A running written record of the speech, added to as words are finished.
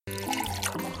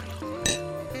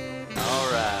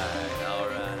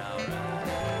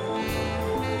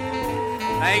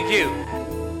Thank you.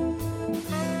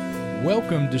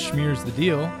 Welcome to Schmear's the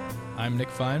Deal. I'm Nick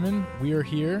Feynman. We are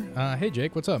here. Hey,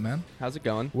 Jake, what's up, man? How's it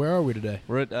going? Where are we today?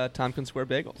 We're at Tompkins Square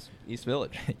Bagels, East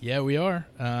Village. Yeah, we are.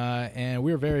 And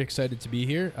we're very excited to be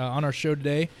here. On our show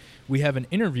today, we have an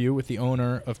interview with the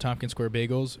owner of Tompkins Square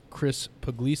Bagels, Chris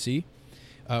Puglisi.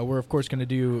 We're, of course, going to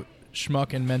do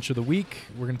Schmuck and Mensch of the Week.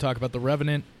 We're going to talk about The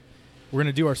Revenant. We're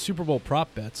going to do our Super Bowl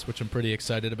prop bets, which I'm pretty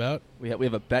excited about. We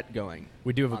have a bet going.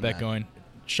 We do have a bet going.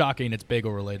 Shocking, it's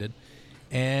bagel-related.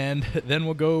 And then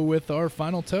we'll go with our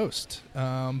final toast.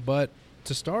 But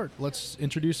to start, let's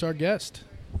introduce our guest.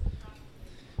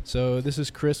 So this is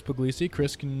Chris Puglisi.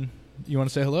 Chris, you want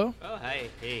to say hello? Oh, hi.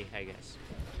 Hey, hi, guys.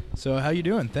 So how you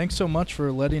doing? Thanks so much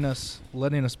for letting us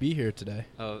be here today.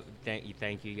 Oh,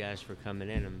 thank you guys for coming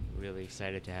in. I'm really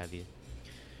excited to have you.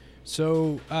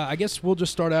 So I guess we'll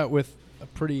just start out with a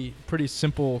pretty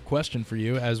simple question for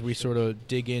you as we sort of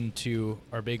dig into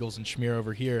our bagels and schmear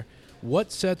over here.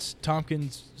 What sets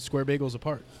Tompkins Square Bagels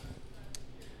apart?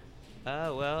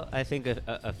 Well, I think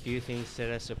a few things set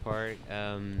us apart.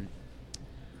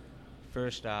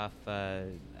 First off,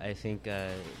 I think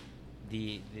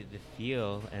the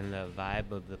feel and the vibe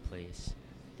of the place,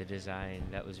 the design,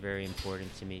 that was very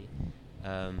important to me.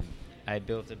 I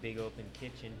built a big open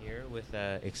kitchen here with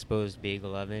an exposed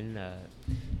bagel oven,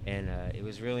 and it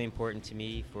was really important to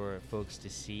me for folks to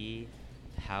see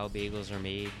how bagels are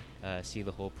made, see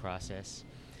the whole process.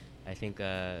 I think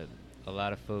a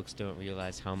lot of folks don't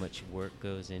realize how much work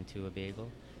goes into a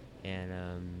bagel, and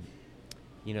I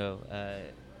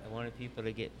wanted people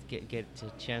to get a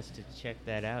chance to check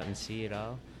that out and see it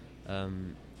all.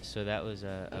 So that was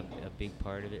a big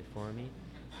part of it for me.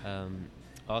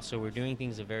 Also, we're doing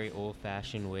things a very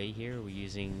old-fashioned way here. We're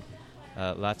using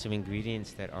lots of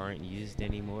ingredients that aren't used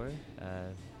anymore,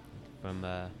 from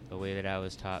the way that I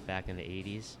was taught back in the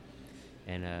 80s.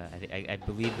 And I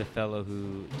believe the fellow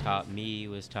who taught me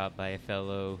was taught by a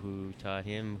fellow who taught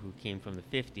him, who came from the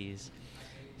 50s.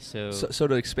 So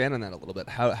to expand on that a little bit,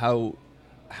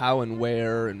 how and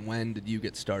where and when did you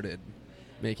get started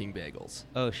making bagels?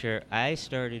 Oh, sure. I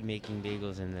started making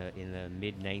bagels in the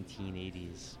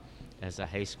mid-1980s. As a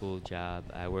high school job,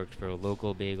 I worked for a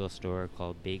local bagel store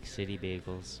called Bake City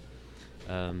Bagels.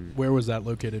 Where was that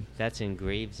located? That's in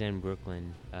Gravesend,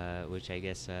 Brooklyn, which I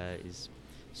guess is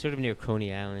sort of near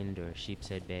Coney Island or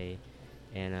Sheepshead Bay.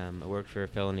 And I worked for a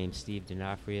fellow named Steve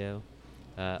D'Onofrio.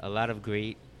 A lot of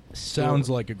great... Sounds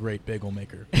like a great bagel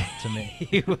maker to me.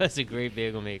 He was a great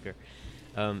bagel maker.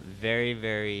 Very,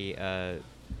 very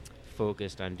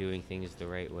focused on doing things the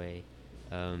right way.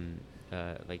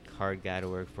 Like hard guy to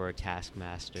work for, a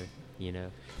taskmaster, you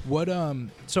know. What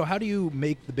so how do you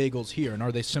make the bagels here, and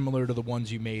are they similar to the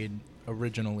ones you made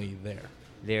originally there?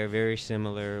 They're very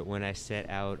similar. When I set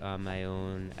out on my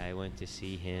own, I went to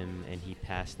see him, and he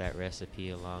passed that recipe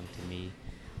along to me.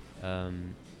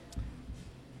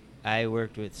 I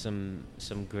worked with some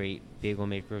great bagel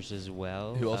makers as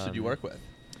well. Who else did you work with?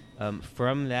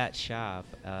 From that shop,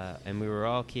 and we were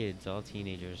all kids, all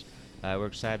teenagers. I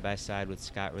worked side by side with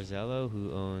Scott Rosello,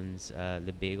 who owns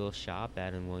the bagel shop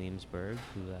out in Williamsburg.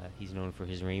 He's known for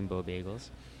his rainbow bagels.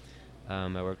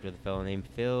 I worked with a fellow named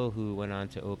Phil, who went on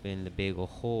to open the Bagel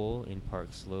Hole in Park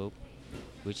Slope,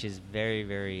 which is very,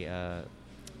 very,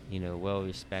 well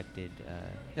respected.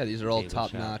 Yeah, these are all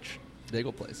top-notch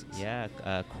bagel places. Yeah,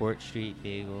 Court Street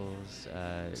Bagels.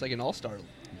 It's like an all-star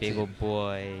Bagel team.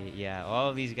 Boy. Yeah, all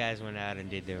of these guys went out and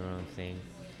did their own thing.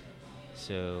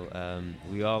 So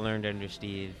we all learned under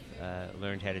Steve,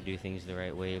 learned how to do things the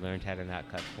right way, learned how to not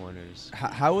cut corners.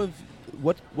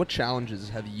 What challenges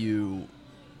have you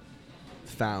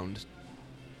found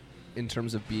in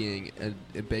terms of being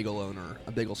a bagel owner,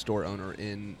 a bagel store owner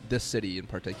in this city in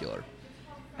particular?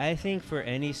 I think for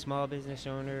any small business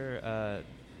owner,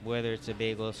 whether it's a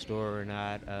bagel store or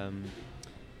not,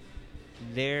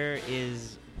 there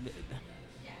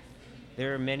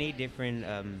are many different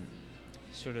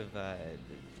sort of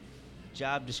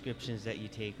job descriptions that you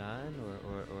take on,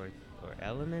 or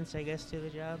elements, I guess, to the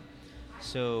job.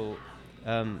 So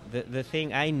the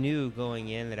thing, I knew going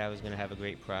in that I was going to have a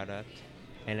great product,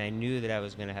 and I knew that I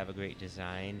was going to have a great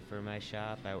design for my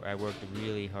shop. I worked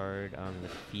really hard on the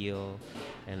feel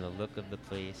and the look of the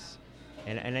place,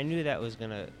 and I knew that was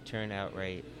going to turn out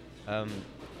right.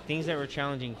 Things that were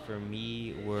challenging for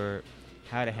me were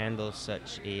how to handle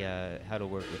how to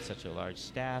work with such a large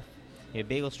staff.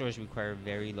 Bagel stores require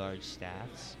very large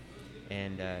staffs,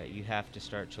 and you have to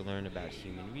start to learn about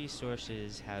human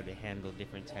resources, how to handle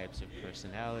different types of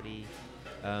personality.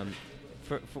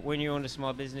 For when you own a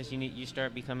small business, you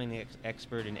start becoming an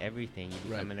expert in everything.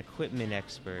 You become an equipment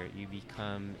expert. You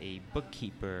become a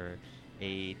bookkeeper,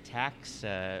 a tax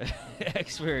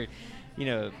expert, you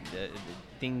know,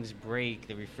 things break,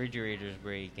 the refrigerators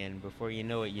break, and before you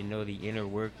know it, you know the inner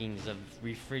workings of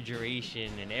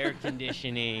refrigeration and air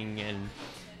conditioning,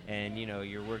 and you know,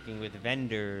 you're working with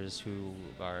vendors who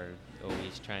are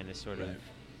always trying to sort of,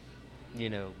 you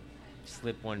know,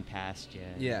 slip one past you.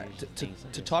 Yeah,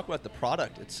 to talk about the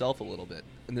product itself a little bit,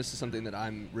 and this is something that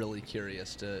I'm really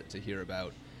curious to hear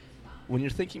about. When you're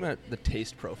thinking about the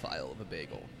taste profile of a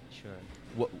bagel, Sure.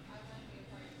 what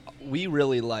we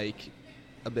really like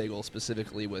a bagel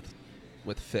specifically with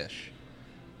fish.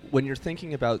 When you're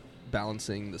thinking about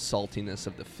balancing the saltiness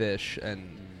of the fish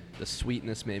and the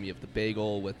sweetness maybe of the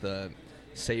bagel with the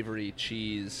savory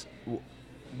cheese,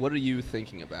 what are you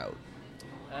thinking about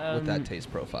with that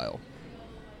taste profile?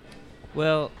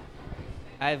 Well,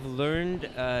 I've learned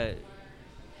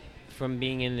from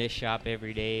being in this shop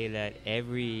every day that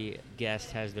every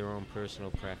guest has their own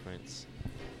personal preference.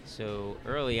 So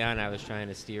early on, I was trying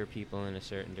to steer people in a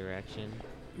certain direction.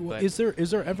 Well, but is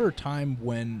there ever a time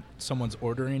when someone's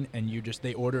ordering and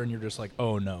they order and you're just like,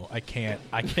 oh no, I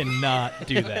cannot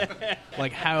do that.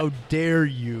 Like, how dare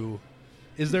you?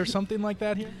 Is there something like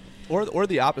that here? Or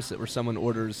the opposite, where someone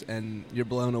orders and you're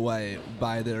blown away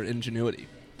by their ingenuity.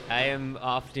 I am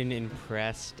often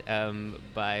impressed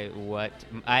by what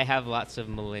I have. Lots of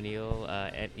millennial,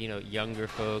 you know, younger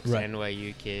folks, Right.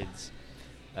 NYU kids.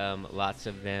 Lots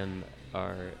of them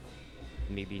are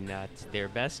maybe not their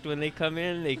best when they come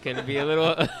in. They can be a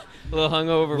little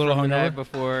hungover from the night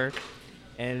before,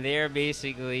 and they're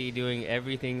basically doing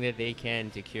everything that they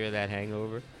can to cure that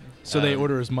hangover. So they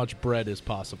order as much bread as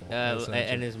possible.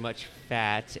 And as much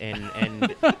fat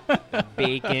and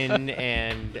bacon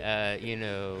and you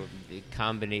know,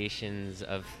 combinations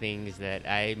of things that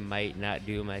I might not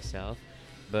do myself.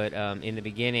 But in the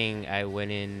beginning, I went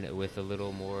in with a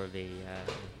little more of a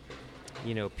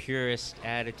you know, purist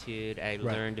attitude. I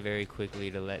learned very quickly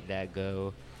to let that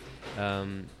go.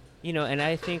 You know, and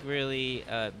I think really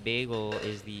bagel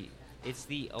is it's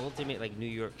the ultimate, like, New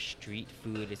York street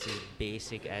food. It's as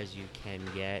basic as you can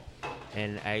get,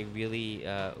 and I really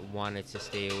wanted to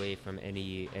stay away from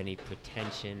any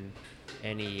pretension,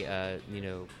 any you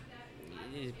know,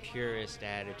 purist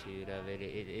attitude of it.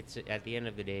 It's at the end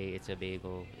of the day, it's a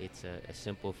bagel. It's a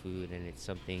simple food, and it's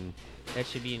something that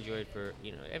should be enjoyed for,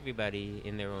 you know, everybody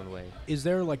in their own way. Is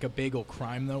there like a bagel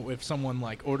crime though? If someone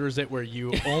like orders it where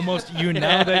you almost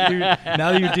now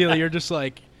that you deal, you're just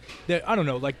like, I don't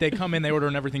know, like they come in, they order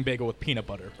an everything bagel with peanut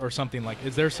butter or something. Like,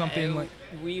 is there something like?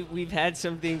 We've had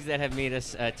some things that have made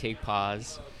us take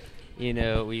pause. You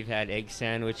know, we've had egg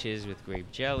sandwiches with grape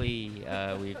jelly.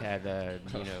 We've had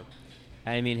you know,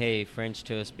 I mean, hey, French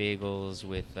toast bagels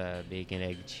with bacon,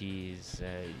 egg, cheese,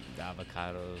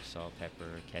 avocado, salt,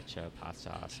 pepper, ketchup, hot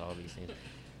sauce, all these things.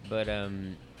 But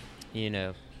you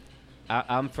know,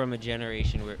 I'm from a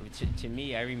generation where, to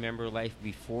me, I remember life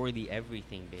before the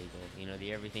everything bagel. You know,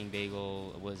 the everything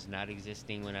bagel was not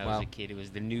existing when I was a kid. It was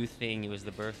the new thing. It was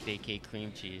the birthday cake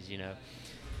cream cheese, you know.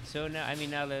 So now, I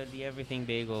mean, now the everything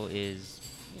bagel is,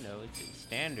 you know, it's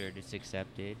standard. It's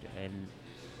accepted.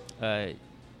 And,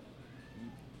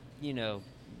 you know,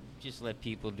 just let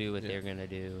people do what they're going to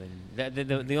do.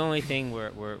 And the only thing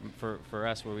for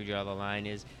us where we draw the line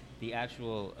is the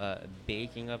actual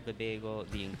baking of the bagel,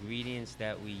 the ingredients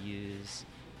that we use,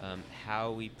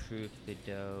 how we proof the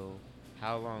dough,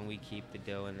 how long we keep the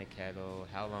dough in the kettle,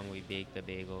 how long we bake the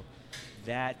bagel.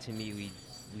 That, to me,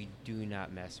 we do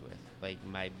not mess with. Like,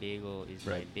 my bagel is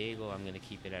my bagel. I'm going to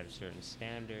keep it at a certain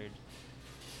standard.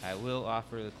 I will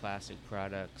offer the classic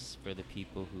products for the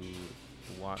people who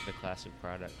want the classic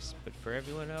products. But for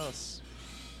everyone else,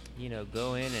 you know,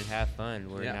 go in and have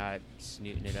fun. We're not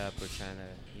snooting it up or trying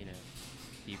to, you know,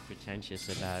 be pretentious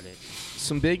about it.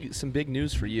 Some big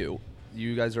news for you.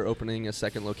 You guys are opening a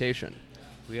second location.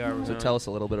 We are. So tell us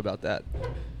a little bit about that.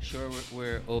 Sure.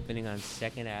 We're opening on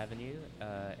 2nd Avenue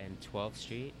and 12th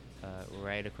Street,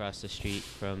 right across the street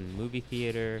from the movie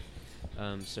theater.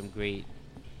 Some great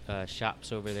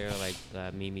shops over there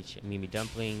like Mimi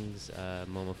Dumplings,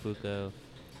 Momofuku.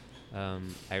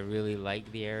 I really like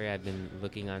the area. I've been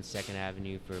looking on 2nd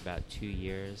Avenue for about 2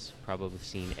 years, probably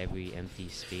seen every empty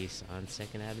space on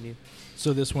 2nd Avenue.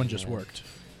 So this one just worked?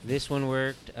 This one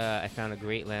worked. I found a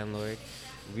great landlord.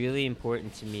 Really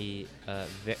important to me,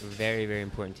 very, very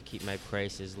important to keep my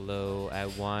prices low. I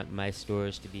want my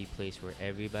stores to be a place where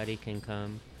everybody can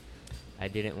come. I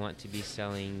didn't want to be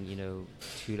selling, you know,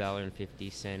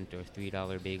 $2.50 or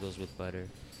 $3 bagels with butter.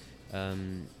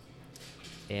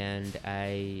 And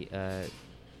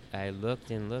I looked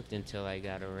and looked until I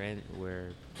got a rent where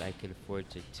I could afford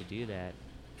to do that.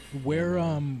 Where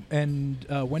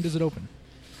when does it open?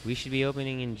 We should be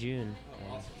opening in June.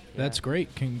 That's great.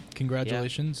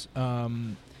 Congratulations.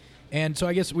 And so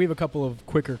I guess we have a couple of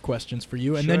quicker questions for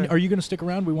you. And then are you going to stick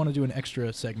around? We want to do an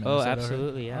extra segment. Oh,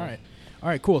 absolutely, yeah. All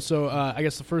right, cool. So I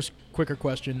guess the first quicker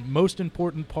question, most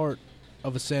important part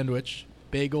of a sandwich,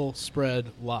 bagel,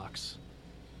 spread, lox?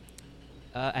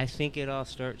 I think it all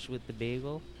starts with the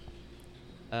bagel.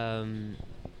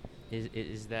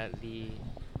 Is that the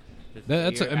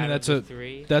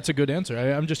three? That's a good answer.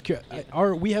 I'm just curious.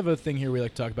 We have a thing here we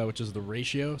like to talk about, which is the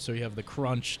ratio. So you have the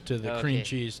crunch to the cream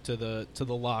cheese to the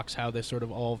lox, how they sort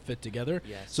of all fit together.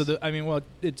 Yes. So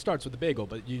it starts with the bagel,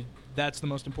 but that's the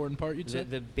most important part, you'd say?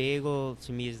 The bagel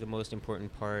to me is the most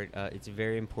important part. It's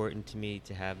very important to me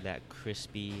to have that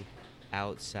crispy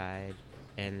outside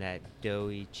and that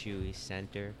doughy, chewy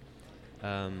center.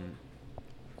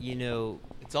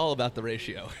 It's all about the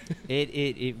ratio.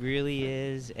 It really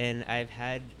is, and I've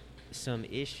had some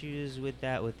issues with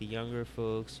that with the younger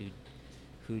folks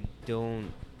who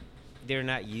they're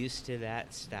not used to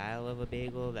that style of a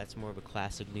bagel. That's more of a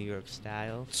classic New York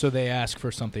style. So they ask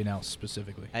for something else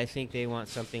specifically. I think they want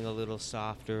something a little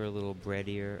softer, a little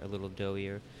breadier, a little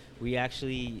doughier. We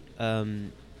actually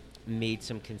made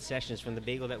some concessions from the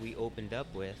bagel that we opened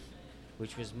up with,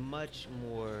 which was much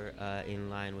more in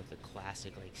line with the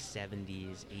classic, like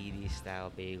 70s, 80s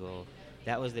style bagel.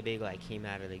 That was the bagel I came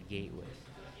out of the gate with.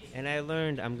 And I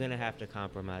learned I'm going to have to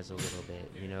compromise a little bit.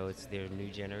 It's their new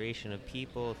generation of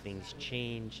people, things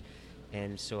change.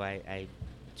 And so I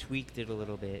tweaked it a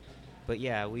little bit. But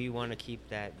yeah, we want to keep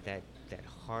that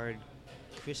hard,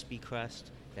 crispy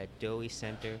crust, that doughy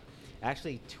center. I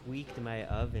actually tweaked my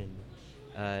oven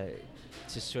to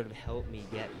sort of help me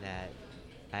get that.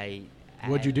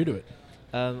 What'd you do to it?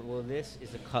 Well, this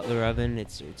is a Cutler oven.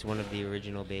 It's one of the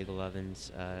original bagel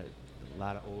ovens. A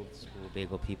lot of old school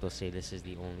bagel people say this is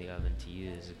the only oven to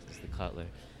use. It's the Cutler.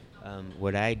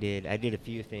 What I did a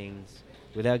few things.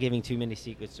 Without giving too many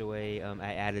secrets away,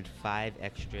 I added 5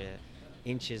 extra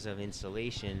inches of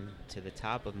insulation to the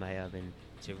top of my oven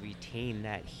to retain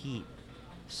that heat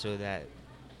so that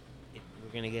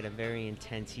we're going to get a very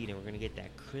intense heat and we're going to get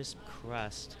that crisp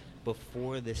crust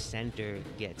before the center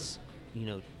gets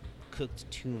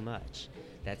cooked too much.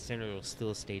 That center will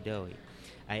still stay doughy.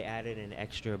 I added an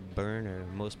extra burner.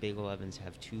 Most bagel ovens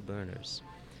have 2 burners.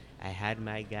 I had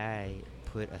my guy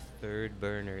put a 3rd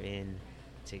burner in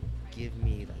to give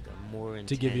me like a more intense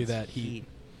to give you that heat.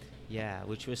 Yeah,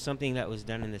 which was something that was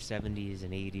done in the 70s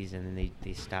and 80s, and then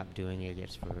they stopped doing it, I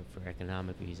guess, for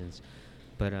economic reasons.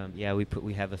 But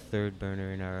we have a 3rd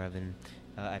burner in our oven.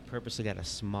 I purposely got a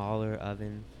smaller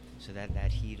oven so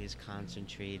that heat is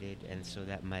concentrated, and so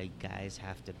that my guys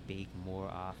have to bake more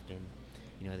often.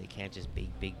 They can't just bake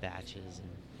big batches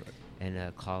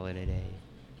and call it a day.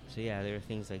 So yeah, there are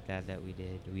things like that we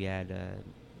did. We add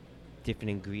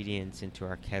different ingredients into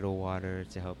our kettle water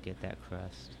to help get that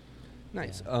crust.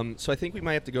 Nice. Yeah. So I think we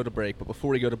might have to go to break, but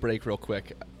before we go to break real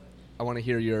quick, I want to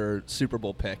hear your Super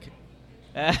Bowl pick.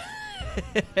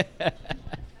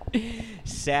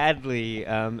 Sadly,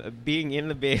 being in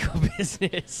the bagel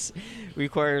business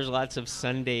requires lots of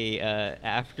Sunday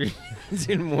afternoons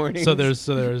and mornings. So there's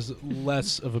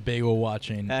less of a bagel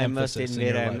watching. I must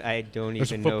admit, I don't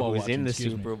even know who's in the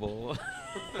Super Bowl.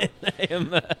 I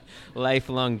am a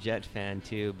lifelong Jet fan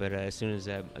too, but as soon as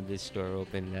this store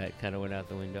opened, that kind of went out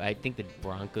the window. I think the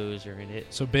Broncos are in it.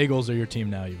 So bagels are your team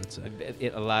now, you would say?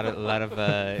 A lot of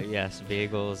yes,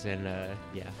 bagels and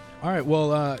yeah. All right,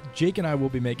 well, Jake and I will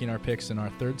be making our picks in our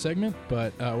 3rd segment,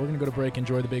 but we're going to go to break,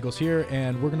 enjoy the bagels here,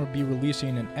 and we're going to be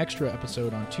releasing an extra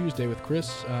episode on Tuesday with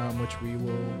Chris, which we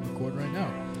will record right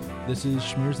now. This is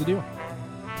Schmear's the Deal.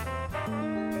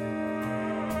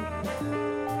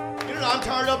 I'm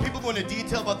tired of people going into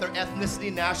detail about their ethnicity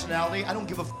and nationality. I don't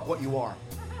give a what you are.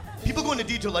 People go into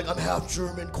detail like, I'm half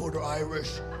German, quarter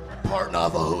Irish, part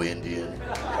Navajo Indian.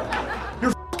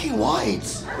 You're fucking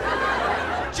white.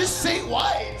 Just say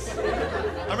white.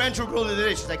 I ran into a girl the other day.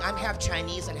 She's like, I'm half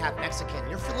Chinese and half Mexican.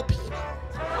 You're Filipino.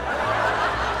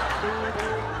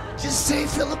 Just say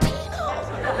Filipino.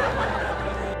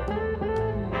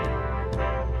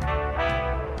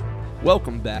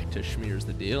 Welcome back to Schmear's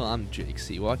the Deal. I'm Jake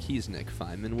Seawalk. He's Nick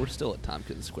Feynman. We're still at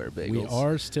Tompkins Square Bagels. We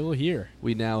are still here.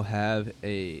 We now have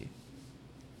a...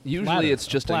 Usually it's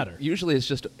just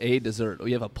a dessert.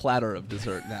 We have a platter of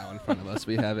dessert now in front of us.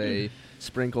 We have a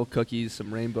sprinkle cookies,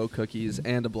 some rainbow cookies,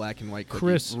 and a black and white cookie.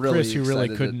 Chris, who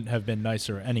really couldn't have been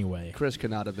nicer anyway. Chris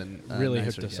could not have been really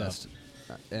nicer hooked us guest.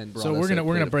 up. And so we're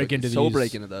gonna break into these. So we'll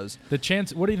break into those. What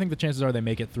do you think the chances are they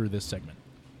make it through this segment?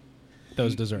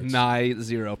 Those desserts. Nigh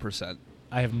 0%.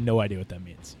 I have no idea what that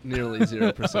means. Nearly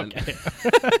 0%.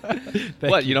 Okay.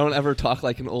 What, you don't ever talk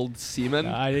like an old seaman?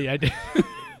 I did.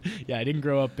 Yeah, I didn't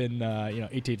grow up in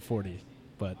 1840,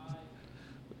 but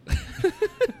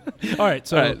all right.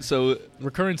 So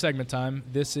recurring segment time.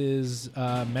 This is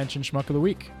Mensch Schmuck of the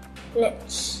Week.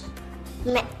 Mensch.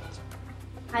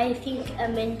 I think a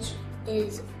Mensch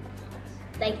is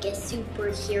like a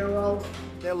superhero.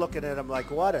 They're looking at him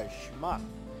like, what a schmuck.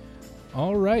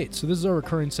 All right, so this is our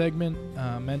recurring segment,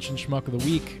 Mensch Schmuck of the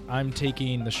Week. I'm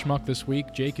taking the schmuck this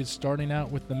week. Jake is starting out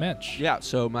with the Mensch. Yeah,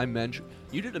 so my Mensch,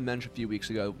 you did a Mensch a few weeks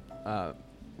ago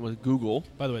with Google.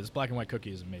 By the way, this black and white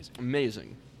cookie is amazing.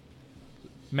 Amazing.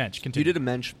 Mensch, You continue. did a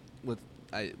Mensch with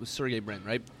Sergey Brin,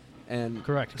 right? And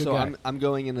Correct, good So guy. I'm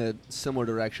going in a similar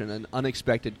direction, an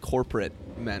unexpected corporate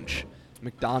Mensch.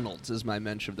 McDonald's is my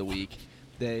Mensch of the week.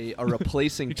 They are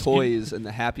replacing toys and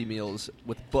the Happy Meals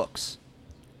with books.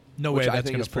 No which way I that's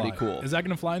think gonna is pretty fly. cool. Is that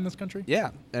going to fly in this country?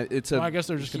 Yeah, it's a. Well, I guess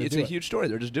they're just gonna It's do a it. huge story.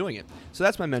 They're just doing it. So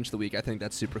that's my Mensch of the week. I think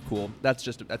that's super cool. That's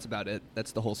about it.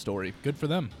 That's the whole story. Good for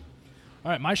them. All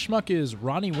right, my schmuck is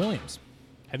Ronnie Williams.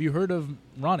 Have you heard of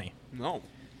Ronnie? No,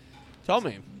 tell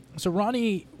me. So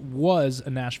Ronnie was a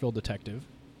Nashville detective.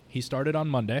 He started on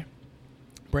Monday.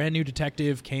 Brand new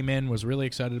detective, came in, was really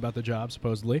excited about the job,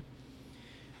 supposedly.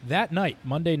 That night,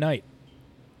 Monday night,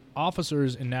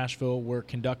 officers in Nashville were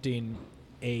conducting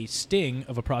a sting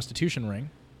of a prostitution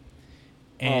ring.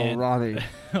 And Ronnie.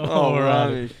 Oh,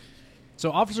 Ronnie.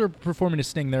 So officer performing a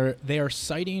sting, they are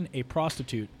citing a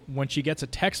prostitute when she gets a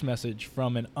text message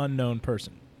from an unknown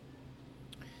person.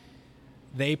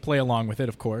 They play along with it,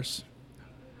 of course.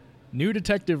 New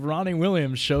detective Ronnie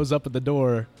Williams shows up at the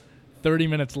door 30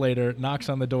 minutes later, knocks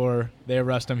on the door, they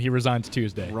arrest him, he resigns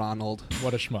Tuesday. Ronald.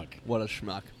 What a schmuck. What a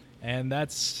schmuck. And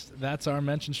that's our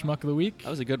mentioned schmuck of the week. That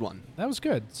was a good one. That was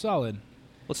good. Solid.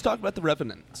 Let's talk about The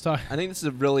Revenant. Let's talk. I think this is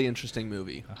a really interesting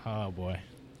movie. Oh, boy.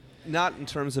 Not in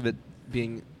terms of it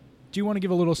being... Do you want to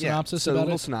give a little synopsis so a about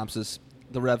little it? synopsis.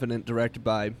 The Revenant, directed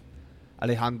by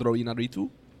Alejandro Iñárritu,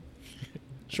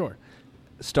 Sure.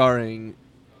 starring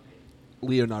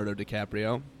Leonardo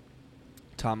DiCaprio,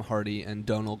 Tom Hardy, and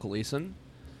Domhnall Gleeson.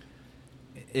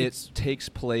 It takes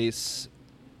place...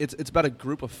 It's about a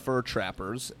group of fur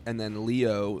trappers, and then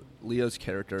Leo's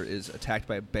character is attacked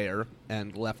by a bear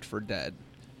and left for dead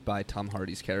by Tom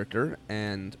Hardy's character,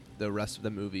 and the rest of the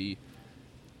movie,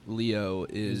 Leo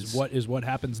is what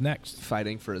happens next.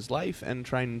 fighting for his life and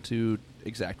trying to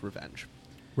exact revenge.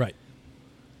 Right.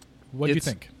 What do you It's-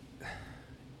 think?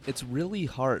 It's really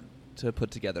hard to put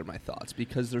together my thoughts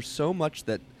because there's so much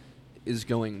that is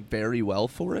going very well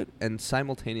for it, and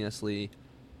simultaneously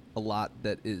a lot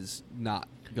that is not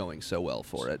going so well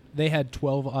for it. They had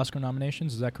 12 Oscar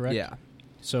nominations, is that correct? Yeah.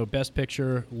 So Best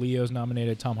Picture, Leo's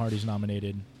nominated, Tom Hardy's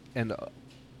nominated. And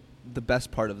the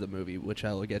best part of the movie, which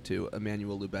I will get to,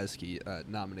 Emmanuel Lubezki,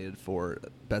 nominated for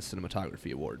Best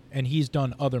Cinematography Award. And he's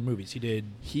done other movies.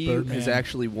 He Birdman. has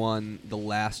actually won the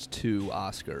last 2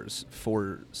 Oscars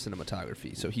for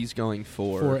cinematography. So he's going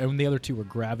for and the other two were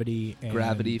Gravity and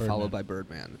Gravity, Birdman. followed by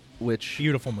Birdman, which...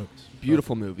 Beautiful movies.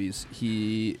 Beautiful movies.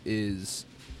 He is,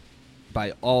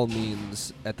 by all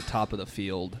means, at the top of the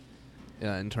field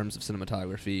in terms of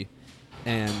cinematography.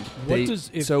 And If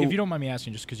you don't mind me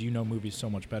asking, just because you know movies so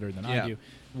much better than Yeah. I do,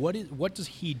 what does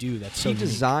he do that's so he unique?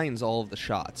 designs all of the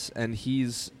shots, and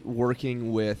he's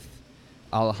working with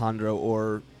Alejandro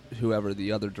or whoever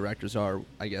the other directors are.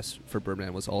 I guess for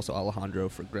Birdman was also Alejandro.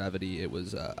 For Gravity, it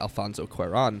was Alfonso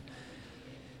Cuarón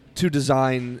to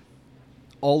design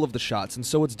all of the shots. And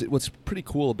so what's pretty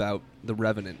cool about The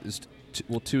Revenant is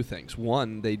two things.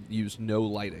 One, they use no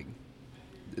lighting.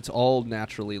 It's all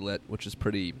naturally lit, which is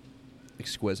pretty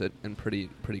exquisite and pretty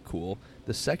cool.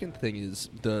 The second thing is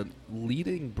the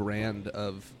leading brand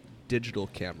of digital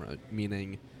camera,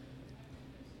 meaning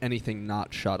anything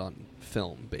not shot on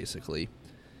film, basically.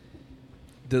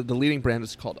 The leading brand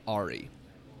is called ARRI,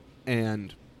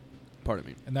 and pardon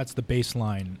me. And that's the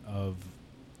baseline of...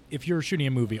 If you're shooting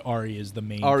a movie, ARRI is the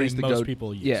main ARRI is thing the most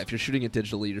people use. Yeah, if you're shooting it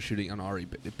digitally, you're shooting on ARRI.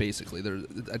 Basically,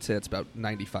 I'd say it's about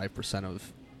 95%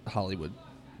 of Hollywood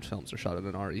films are shot on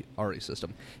an ARRI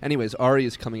system. Anyways, ARRI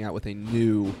is coming out with a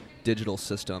new digital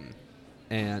system,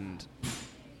 and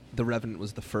The Revenant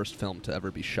was the first film to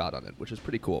ever be shot on it, which is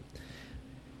pretty cool.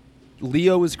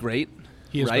 Leo is great,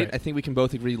 He is right? great. I think we can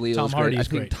both agree Leo Tom is Hardy great. is I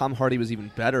think great. Tom Hardy was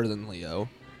even better than Leo.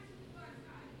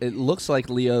 It looks like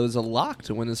Leo's a lock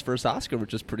to win his first Oscar,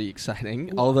 which is pretty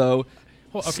exciting. Although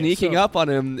Well, okay, sneaking so- up on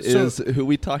him is who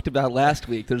we talked about last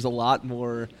week. There's a lot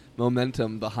more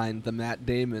momentum behind the Matt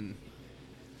Damon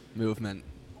movement.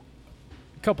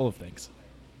 A couple of things.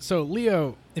 So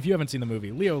Leo, if you haven't seen the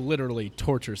movie, Leo literally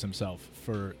tortures himself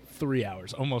for 3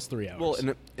 hours, almost 3 hours. Well,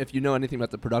 and if you know anything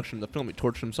about the production of the film, he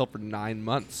tortured himself for 9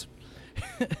 months.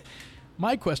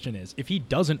 My question is, if he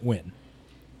doesn't win,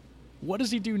 what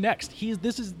does he do next?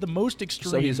 This is the most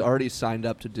extreme. So he's already signed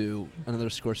up to do another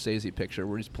Scorsese picture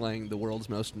where he's playing the world's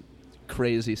most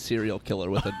crazy serial killer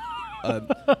with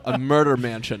a murder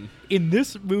mansion. In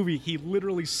this movie, he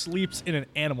literally sleeps in an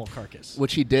animal carcass.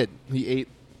 Which he did. He ate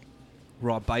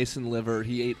raw bison liver.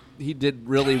 He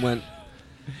really went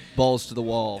balls to the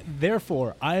wall.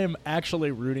 Therefore, I am actually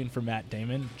rooting for Matt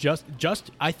Damon. Just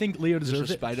I think Leo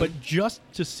deserves it, despite him? but just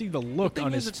to see the look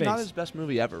on his it's face. not his best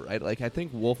movie ever, right? Like, I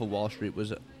think Wolf of Wall Street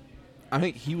was... I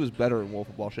think he was better in Wolf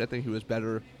of Wall Street. I think he was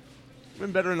better in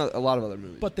a lot of other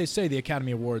movies. But they say the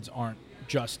Academy Awards aren't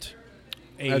just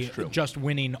That's true. just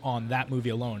winning on that movie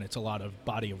alone. It's a lot of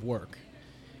body of work.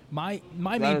 My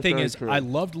main is thing very is true. I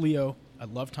loved Leo. I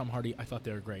loved Tom Hardy. I thought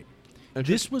they were great.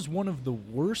 This was one of the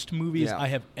worst movies Yeah. I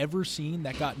have ever seen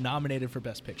that got nominated for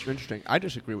Best Picture. Interesting. I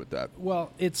disagree with that.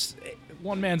 Well, it's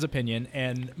one man's opinion,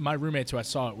 and my roommates who I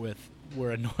saw it with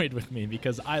were annoyed with me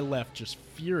because I left just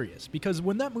furious. Because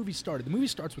when that movie started, the movie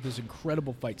starts with this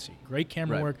incredible fight scene, great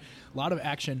camera Right. work, a lot of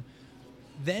action.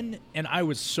 Then, and I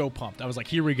was so pumped. I was like,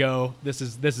 "Here we go! This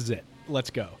is it.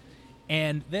 Let's go!"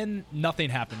 And then nothing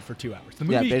happened for 2 hours. The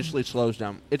movie, Yeah, basically slows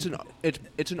down. It's an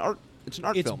art it's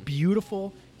film.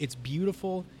 beautiful. It's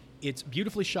beautiful. It's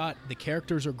beautifully shot. The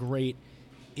characters are great.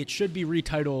 It should be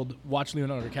retitled "Watch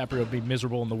Leonardo DiCaprio be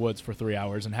miserable in the woods for 3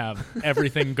 hours and have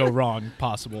everything go wrong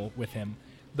possible with him."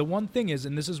 The one thing is,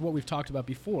 and this is what we've talked about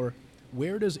before,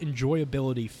 where does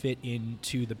enjoyability fit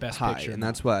into the Best High, Picture? and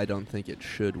that's why I don't think it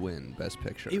should win Best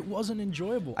Picture. It wasn't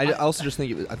enjoyable. I also just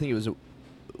think it was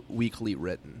weakly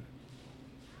written.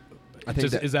 I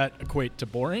think does that equate to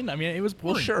boring? I mean, it was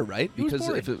boring. well, sure, right? It was Because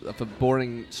boring. if a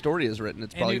boring story is written,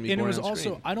 it's probably and going to be it boring was on also,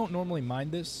 screen. I don't normally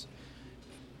mind this,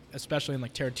 especially in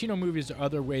like Tarantino movies or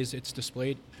other ways it's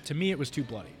displayed. To me, it was too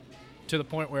bloody, to the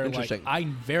point where like Interesting. I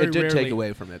very It did rarely take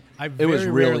away from it. I It very was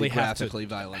rarely really have graphically to,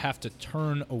 violent. have to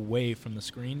turn away from the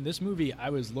screen. This movie,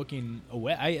 I was looking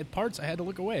away. At parts, I had to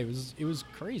look away. It was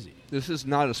crazy. This is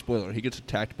not a spoiler. He gets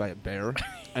attacked by a bear,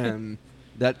 and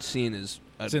that scene is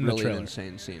It's in the really trailer.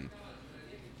 insane scene.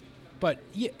 But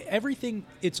yeah, everything,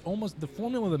 it's almost, the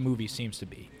formula of the movie seems to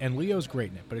be, and Leo's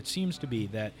great in it, but it seems to be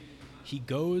that he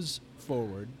goes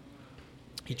forward,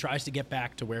 he tries to get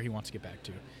back to where he wants to get back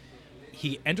to.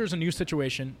 He enters a new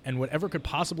situation, and whatever could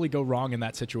possibly go wrong in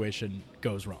that situation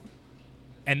goes wrong.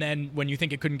 And then when you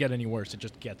think it couldn't get any worse, it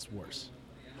just gets worse.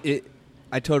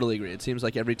 I totally agree. It seems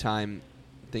like every time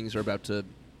things are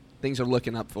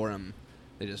looking up for him,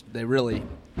 they really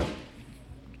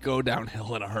go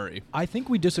downhill in a hurry. I think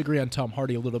we disagree on Tom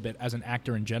Hardy a little bit as an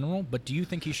actor in general, but do you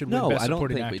think he should win No, Best I don't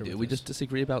Supporting think we Actor? do. with We this? just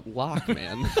disagree about Locke,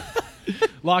 man.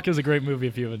 Locke is a great movie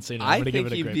if you haven't seen it. I'm I gonna give think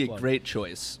it a he'd great be plug. a great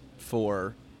choice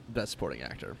for Best Supporting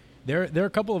Actor. There are a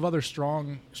couple of other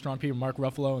strong people. Mark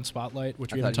Ruffalo in Spotlight,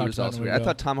 which we I haven't thought he talked was about. also in a great. I while.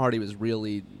 thought Tom Hardy was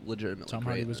really legitimately Tom great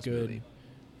Hardy in was this good. movie.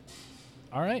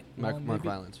 All right, Mark maybe-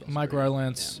 Rylance. Was Mike great.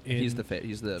 Rylance. Yeah. He's the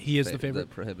favorite. The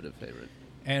prohibitive favorite.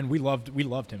 and we loved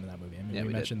him in that movie. I mean, Yeah, we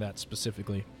we did. mentioned that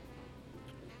specifically.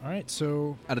 All right,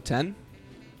 so Out of 10,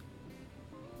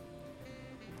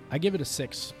 I give it a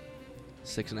 6.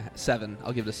 6.5, 7.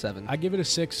 I'll give it a 7. I give it a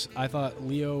 6. I thought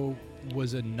Leo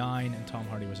was a 9 and Tom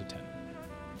Hardy was a 10.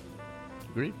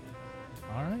 Agreed.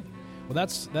 All right. Well,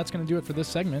 that's going to do it for this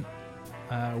segment.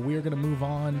 We are going to move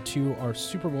on to our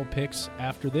Super Bowl picks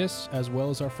after this, as well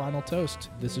as our final toast.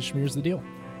 This is Schmears the Deal.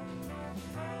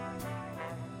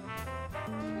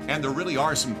 And there really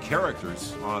are some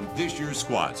characters on this year's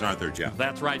squads, aren't there, Jeff?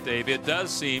 That's right, Dave. It does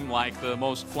seem like the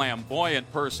most flamboyant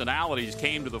personalities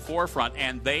came to the forefront,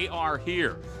 and they are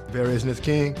here. Barry Smith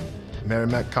King,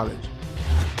 Merrimack College.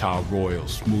 Kyle Royal,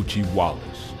 Smoochie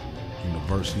Wallace,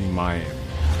 University of Miami.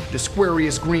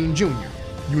 Desquarius Green Jr.,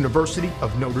 University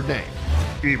of Notre Dame.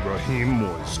 Ibrahim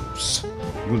Moises,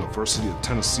 University of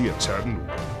Tennessee at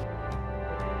Chattanooga.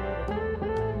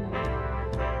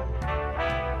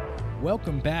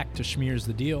 Welcome back to Schmears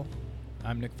the Deal.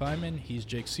 I'm Nick Feynman. He's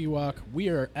Jake Seawalk. We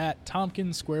are at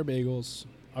Tompkins Square Bagels.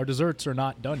 Our desserts are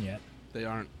not done yet. They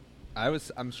aren't.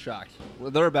 I'm shocked.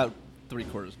 Well, they're about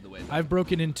 3/4 of the way. I've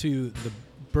broken into the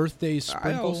birthday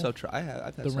sprinkle. I also try. I've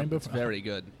had the some. rainbow. It's very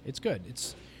good. It's good.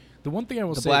 It's the one thing I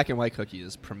will The say. black and white cookie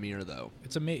is premier, though.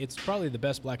 It's probably the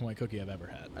best black and white cookie I've ever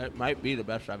had. It might be the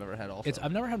best I've ever had. Also,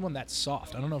 I've never had one that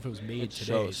soft. I don't know if it was made It's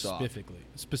today so soft.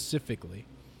 specifically.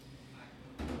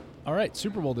 All right,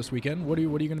 Super Bowl this weekend. What are you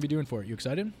going to be doing for it? You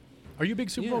excited? Are you a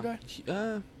big Super Bowl guy?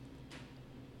 I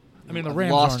mean, the I've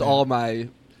Rams lost aren't all in. my.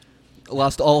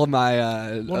 Lost all of my.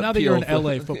 Well, now that you're an appeal for-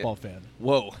 LA football fan.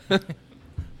 Whoa.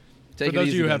 Take For it those of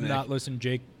easy you who there, have Nick. not listened,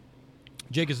 Jake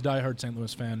is a diehard St.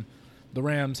 Louis fan. The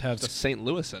Rams have The St.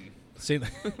 Louisan.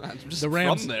 I'm just the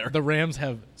Rams. from there. The Rams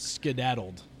have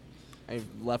skedaddled. I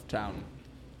left town.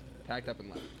 Packed up and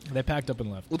left. They packed up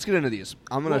and left. Let's get into these.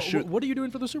 I'm going to shoot. What are you doing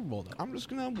for the Super Bowl, though? I'm just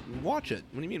going to watch it.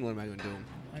 What do you mean, what am I going to do?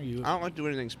 I don't like to do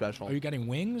anything special. Are you getting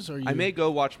wings? Or I may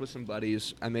go watch with some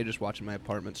buddies. I may just watch in my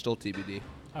apartment. Still TBD.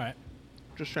 All right.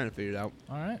 Just trying to figure it out.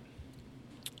 All right.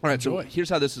 All right, so Enjoy. here's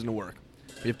how this is going to work.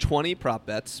 We have 20 prop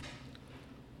bets.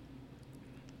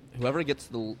 Whoever gets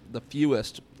the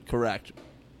fewest correct.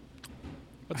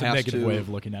 That's a negative way of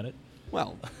looking at it.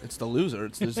 Well, it's the loser.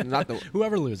 It's not the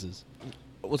Whoever loses.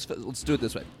 Let's do it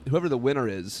this way. Whoever the winner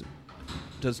is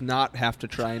does not have to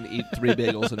try and eat 3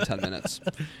 bagels in 10 minutes.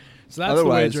 So that's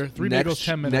Otherwise, the wager. 3 next, bagels,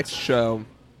 10 minutes. Next show,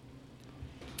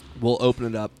 we'll open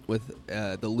it up with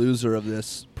the loser of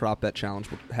this prop bet challenge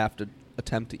will have to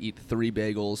attempt to eat 3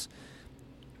 bagels,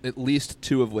 at least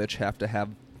 2 of which have to have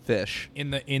fish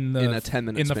in a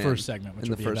 10-minute in the span. first segment, which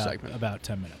in will the be first about, segment. about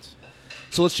 10 minutes.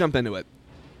 So let's jump into it.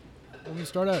 We can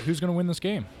start out. Who's going to win this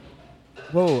game?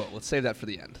 Whoa, let's save that for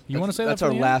the end. You wanna say that that's for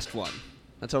our the end? last one.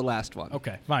 That's our last one.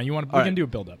 Okay, fine. We All can right. do a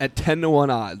build-up. At 10-1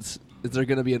 odds, is there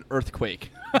going to be an earthquake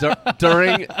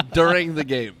during the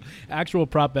game? Actual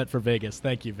prop bet for Vegas.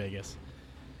 Thank you, Vegas.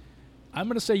 I'm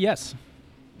going to say yes.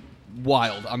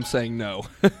 Wild. I'm saying no.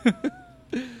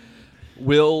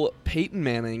 Will Peyton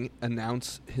Manning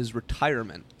announce his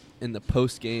retirement in the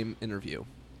post-game interview?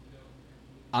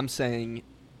 I'm saying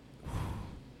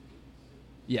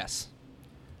yes.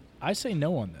 I say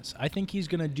no on this. I think he's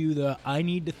going to do the I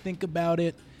need to think about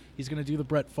it. He's going to do the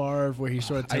Brett Favre where he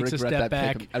sort of takes a step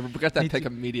back. I regret that pick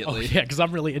immediately. Oh, yeah, because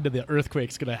I'm really into the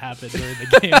earthquake's going to happen during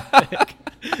the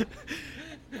game.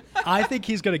 I think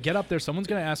he's going to get up there. Someone's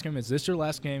going to ask him, is this your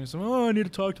last game? He's like, I need to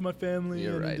talk to my family.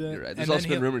 You're right. There's and also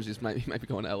been rumors he might be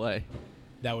going to L.A.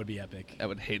 That would be epic. I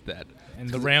would hate that. And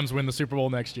the Rams win the Super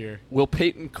Bowl next year. Will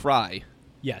Peyton cry?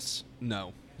 Yes.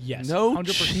 No. Yes. No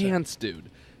 100%. chance, dude.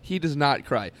 He does not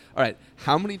cry. All right.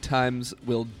 How many times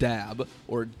will dab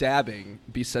or dabbing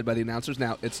be said by the announcers?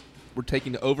 Now, we're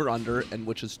taking the over-under, and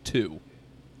which is 2.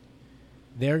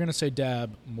 They're going to say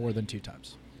dab more than 2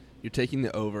 times. You're taking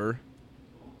the over.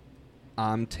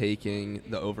 I'm taking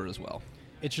the over as well.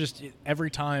 It's just every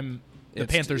time the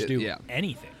Panthers do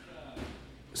anything.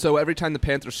 So every time the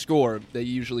Panthers score, they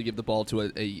usually give the ball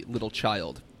to a little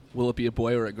child. Will it be a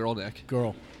boy or a girl, Nick?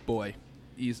 Girl. Boy.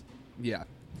 Yeah.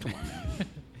 Come on,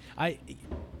 man.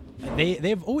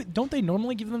 They've always, don't they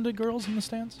normally give them to girls in the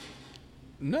stands?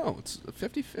 No, it's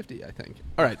 50-50, I think.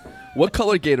 All right. What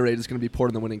color Gatorade is going to be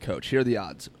poured on the winning coach? Here are the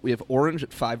odds. We have orange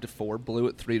at 5-4, blue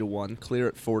at 3-1, clear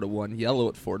at 4-1, yellow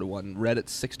at 4-1, red at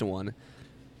 6-1,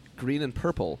 green and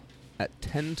purple at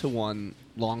 10-1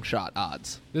 long shot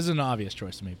odds. This is an obvious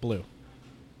choice to me. Blue.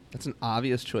 That's an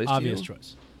obvious choice Obvious to you?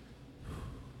 choice.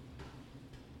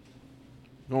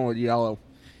 Going with yellow.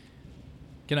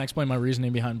 Can I explain my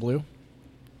reasoning behind blue?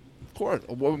 Of course.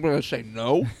 What am I going to say?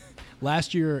 No?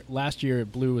 Last year,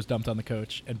 blue was dumped on the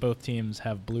coach, and both teams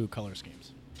have blue color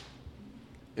schemes.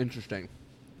 Interesting.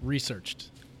 Researched.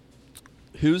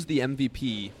 Who's the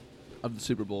MVP of the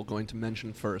Super Bowl going to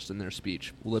mention first in their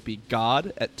speech? Will it be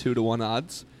God at 2-1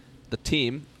 odds, the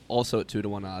team also at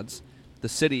 2-1 odds, the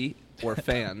city or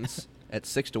fans at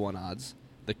 6-1 odds,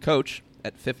 the coach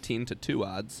at 15-2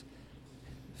 odds,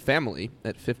 family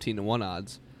at 15-1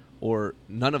 odds, or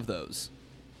none of those?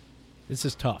 This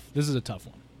is tough. This is a tough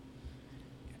one.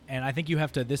 And I think you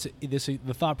have to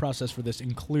the thought process for this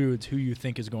includes who you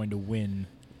think is going to win.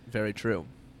 Very true.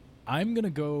 I'm going to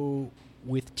go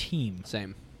with team.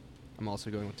 Same. I'm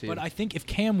also going with team. But I think if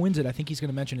Cam wins it, I think he's going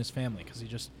to mention his family because he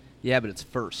just... Yeah, but it's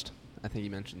first. I think he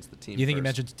mentions the team You think first. he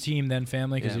mentions team, then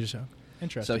family? Because Yeah. he just...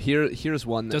 Interesting. So here's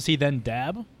one that... Does he then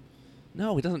dab?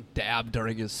 No, he doesn't dab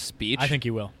during his speech. I think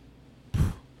he will.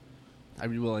 I'd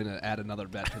be willing to add another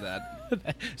bet to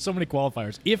that. So many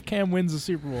qualifiers. If Cam wins the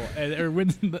Super Bowl, or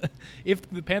wins if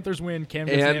the Panthers win, Cam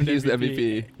gets And named he's MVP.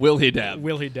 the MVP. Will he dab?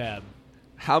 Will he dab?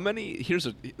 How many... This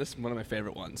is one of my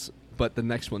favorite ones, but the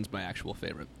next one's my actual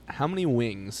favorite. How many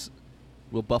wings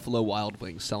will Buffalo Wild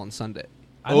Wings sell on Sunday?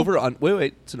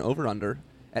 Wait. It's an over-under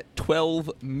at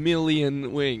 12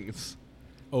 million wings.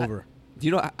 Over. Do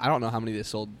you know? I don't know how many they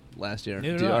sold last year.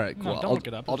 Neither Do you? do I. All right, No, cool. don't look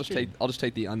it up. I'll It's just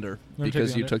take the under You wanna take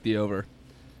because the you under? took the over.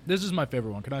 This is my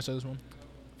favorite one. Can I say this one?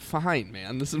 Fine,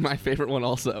 man. This is my favorite one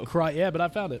also. Yeah, but I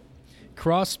found it.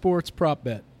 Cross sports prop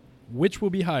bet. Which will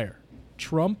be higher?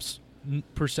 Trump's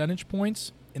percentage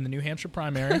points in the New Hampshire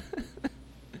primary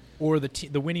or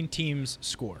the winning team's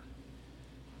score?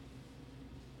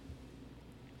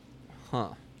 Huh.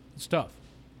 It's tough.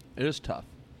 It is tough.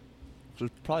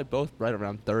 There's probably both right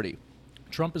around 30.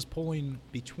 Trump is polling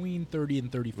between 30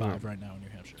 and 35 right now in New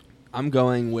Hampshire. I'm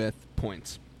going with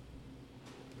points.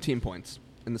 Team points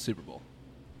in the Super Bowl.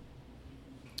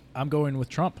 I'm going with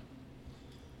Trump.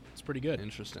 It's pretty good.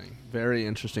 Interesting. Very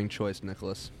interesting choice,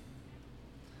 Nicholas.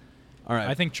 All right.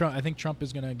 I think Trump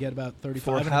is going to get about 35.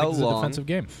 For and I how think it's a long? defensive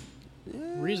game.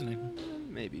 Reasoning.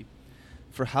 Maybe.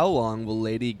 For how long will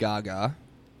Lady Gaga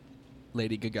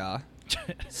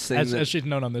sing as she's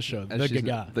known on this show, the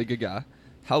Gaga. The Gaga.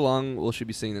 How long will she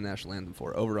be singing the national anthem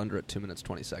for? Over under at 2 minutes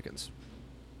 20 seconds.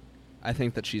 I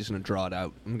think that she's going to draw it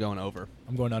out. I'm going over.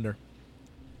 I'm going under.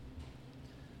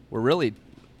 We're really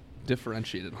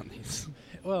differentiated on these.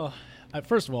 Well,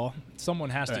 first of all, someone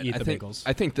has to eat the bagels.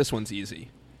 I think this one's easy.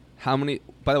 How many?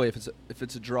 By the way, if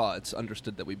it's a draw, it's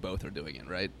understood that we both are doing it,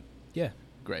 right? Yeah.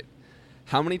 Great.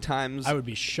 How many times? I would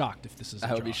be shocked if this is a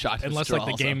draw. I would be shocked if unless it's a draw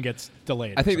the game gets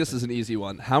delayed. I think this is an easy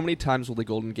one. How many times will the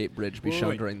Golden Gate Bridge be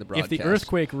shown during the broadcast? If the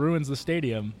earthquake ruins the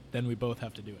stadium, then we both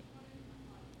have to do it.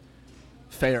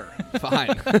 Fair.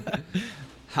 Fine.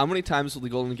 How many times will the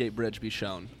Golden Gate Bridge be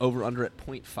shown? Over under at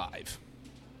 0.5.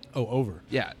 Oh, over.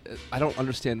 Yeah. I don't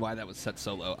understand why that was set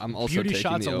so low. I'm also Beauty taking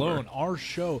shots the alone.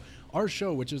 over. Our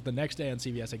show, which is the next day on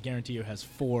CBS, I guarantee you has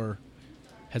four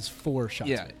shots.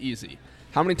 Yeah, easy.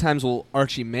 How many times will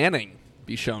Archie Manning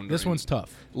be shown? This one's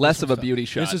tough. Less of a beauty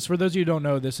shot. This is, for those of you who don't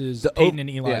know, this is Peyton and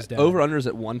Eli's dad. Over under is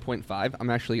at 1.5. I'm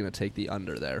actually going to take the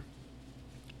under there.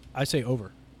 I say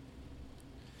over.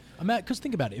 Because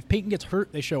think about it. If Peyton gets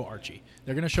hurt, they show Archie.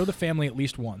 They're going to show the family at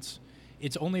least once.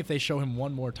 It's only if they show him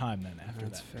one more time then after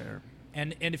that. That's fair.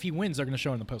 And if he wins, they're going to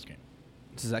show him the postgame.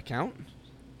 Does that count?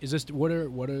 Is this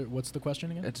what's the question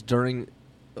again? It's during.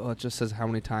 Well, it just says how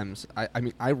many times. I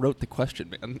mean, I wrote the question,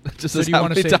 man. It just So says do you how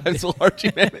wanna many say- times will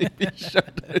Archie Manning be shown.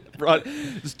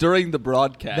 It's during the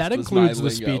broadcast. That was my includes the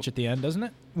lingo. speech at the end, doesn't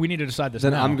it? We need to decide this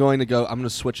Then now. I'm going to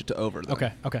switch it to over.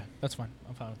 Then. Okay, that's fine.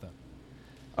 I'm fine with that.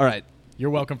 All right. You're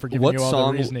welcome for giving What you all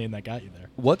song the reasoning that got you there.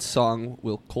 What song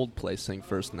will Coldplay sing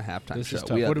first in the halftime This show? is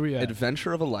tough. We have What do we have?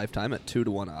 Adventure of a Lifetime at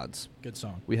 2-1 odds. Good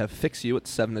song. We have Fix You at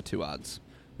 7-2 odds.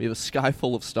 We have A Sky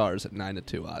Full of Stars at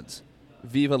 9-2 odds.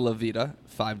 Viva La Vida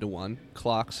 5-1.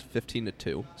 Clocks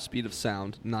 15-2. Speed of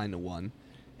Sound 9-1.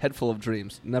 Head Full of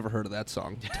Dreams, never heard of that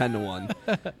song, 10-1.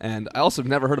 And I also have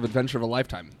never heard of Adventure of a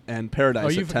Lifetime and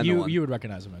Paradise at 10-1. You would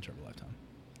recognize Adventure of a Lifetime.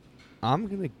 I'm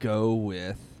going to go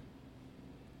with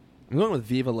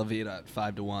Viva La Vida at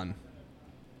 5-1.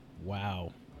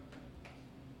 Wow.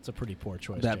 It's a pretty poor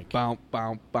choice, That Jake. bow,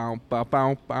 bow, bow, bow,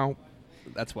 bow, bow.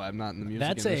 That's why I'm not in the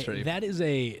music industry. That is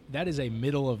a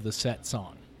middle of the set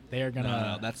song. They are gonna.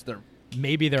 No, that's their.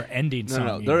 Maybe their ending song.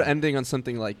 No, they're ending on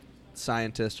something like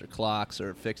Scientist or Clocks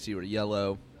or Fix You or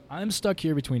Yellow. I'm stuck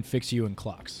here between Fix You and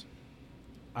Clocks.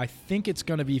 I think it's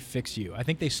gonna be Fix You. I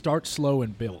think they start slow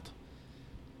and build.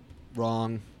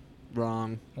 Wrong.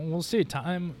 Well, we'll see.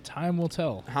 Time will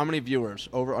tell. How many viewers?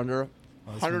 Over under?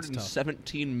 Oh, this one's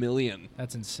 117 million.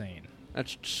 That's insane.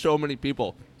 That's so many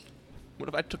people. What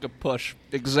if I took a push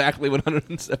exactly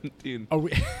 117? Are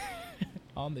we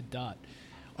on the dot?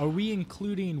 Are we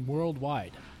including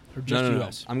worldwide or just No.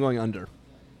 U.S.? I'm going under.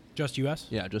 Just U.S.?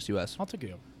 Yeah, just U.S. I'll take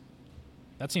you.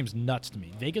 That seems nuts to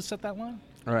me. Vegas set that line?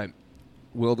 All right.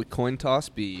 Will the coin toss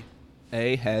be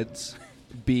A, heads,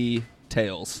 B,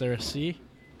 tails? Is there a C?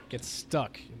 Gets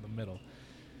stuck in the middle.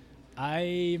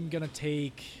 I'm going to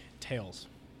take tails.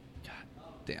 God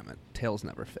damn it. Tails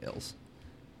never fails.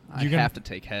 You I have to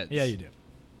take heads. Yeah, you do.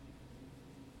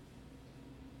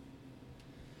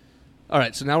 All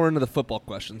right, so now we're into the football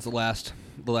questions, the last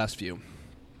few.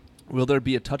 Will there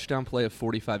be a touchdown play of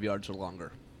 45 yards or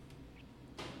longer?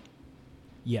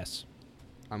 Yes.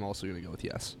 I'm also going to go with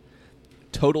yes.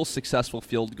 Total successful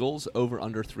field goals over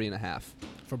under 3.5.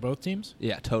 For both teams?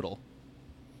 Yeah, total.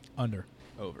 Under.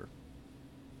 Over.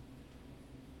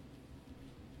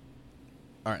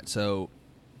 All right, so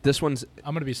this one's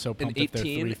I'm going to be so an pumped if they're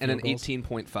 18 three and an field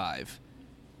goals.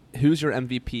 18.5. Who's your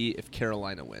MVP if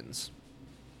Carolina wins?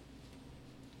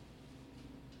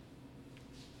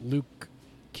 Luke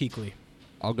Kuechly.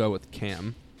 I'll go with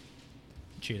Cam.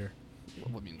 Cheater.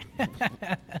 I mean,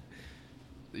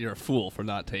 you're a fool for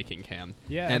not taking Cam.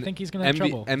 Yeah, and I think he's going to have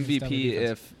trouble. He's down the MVP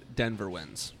defense. if Denver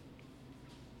wins.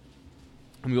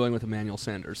 I'm going with Emmanuel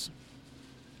Sanders.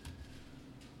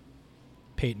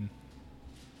 Peyton.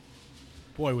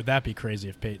 Boy, would that be crazy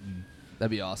if Peyton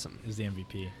That'd be awesome. is the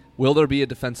MVP. Will there be a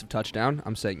defensive touchdown?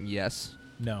 I'm saying yes.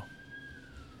 No.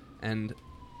 And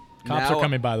Cops now, are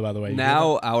coming by the way.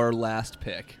 Now our last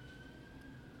pick.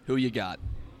 Who you got?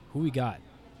 Who we got?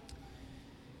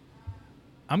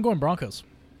 I'm going Broncos.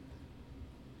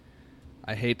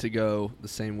 I hate to go the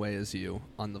same way as you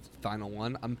on the final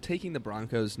one. I'm taking the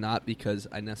Broncos not because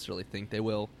I necessarily think they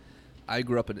will. I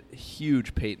grew up a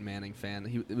huge Peyton Manning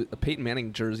fan. A Peyton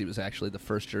Manning jersey was actually the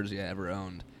first jersey I ever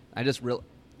owned. I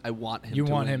want him to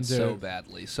win so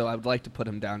badly. So I would like to put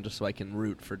him down just so I can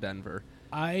root for Denver.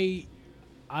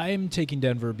 I'm taking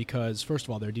Denver because, first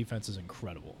of all, their defense is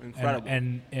incredible.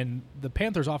 And the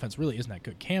Panthers' offense really isn't that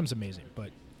good. Cam's amazing, but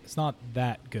it's not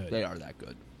that good. They are that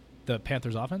good. The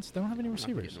Panthers' offense? They don't have any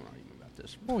receivers. I'm not arguing about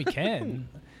this. Well, we can.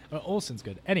 Olsen's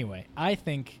good. Anyway, I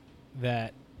think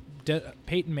that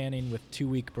Peyton Manning with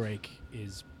 2-week break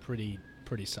is pretty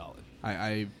solid.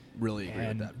 I really agree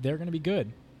with that. They're going to be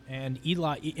good. And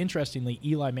interestingly,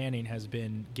 Eli Manning has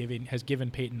given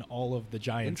Peyton all of the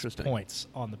Giants' points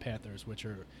on the Panthers, which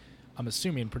are, I'm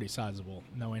assuming, pretty sizable,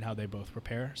 knowing how they both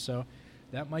prepare. So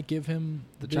that might give him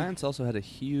the Giants also had a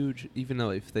huge, even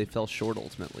though if they fell short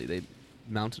ultimately, they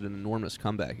mounted an enormous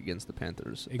comeback against the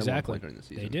Panthers. Exactly. At one point during the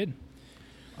season. They did.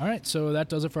 All right, so that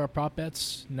does it for our prop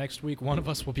bets. Next week, one of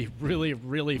us will be really,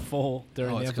 really full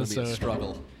during the episode. It's going to be a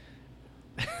struggle.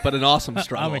 But an awesome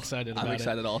struggle. I'm excited about it. I'm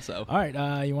excited also. All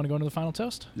right, you want to go into the final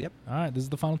toast? Yep. All right, this is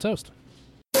the final toast.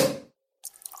 All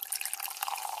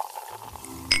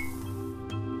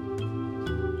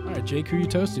right, Jake, who are you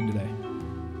toasting today?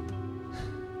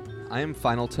 I am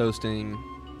final toasting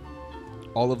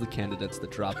all of the candidates that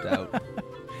dropped out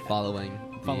following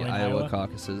the Iowa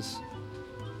caucuses.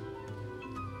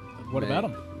 What about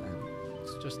them?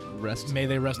 May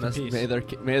they rest in peace.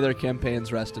 May their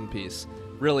campaigns rest in peace.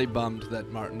 Really bummed that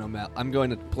Martin O'Malley. I'm going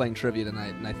to playing trivia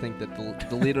tonight, and I think that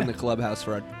the leader in the clubhouse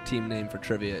for our team name for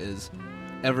trivia is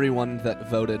everyone that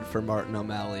voted for Martin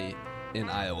O'Malley in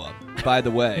Iowa. By the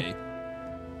way,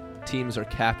 teams are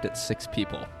capped at 6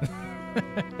 people.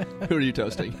 Who are you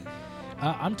toasting?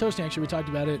 I'm toasting. Actually, we talked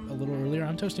about it a little earlier.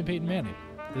 I'm toasting Peyton Manning.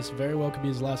 This very well could be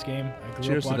his last game. I grew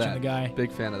Cheers up watching to that. The guy.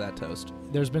 Big fan of that toast.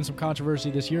 There's been some controversy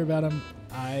this year about him.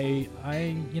 I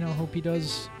hope he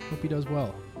does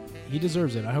well. He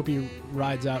deserves it. I hope he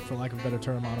rides out, for lack of a better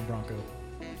term, on a Bronco.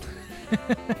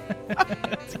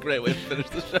 That's a great way to finish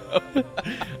the show.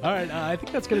 All right, I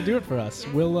think that's going to do it for us.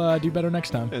 We'll do better next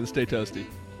time. And stay toasty.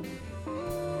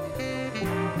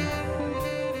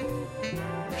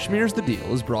 Schmear's the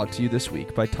Deal is brought to you this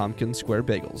week by Tompkins Square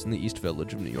Bagels in the East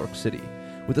Village of New York City,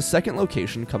 with a second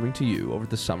location coming to you over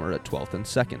the summer at 12th and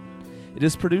 2nd. It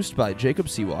is produced by Jacob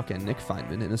Seawalk and Nick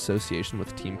Feynman in association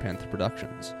with Team Panther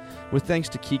Productions, with thanks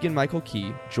to Keegan-Michael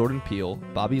Key, Jordan Peele,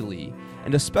 Bobby Lee,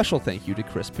 and a special thank you to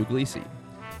Chris Puglisi.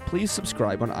 Please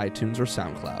subscribe on iTunes or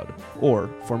SoundCloud, or,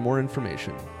 for more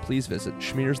information, please visit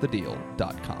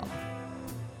schmearsthedeal.com.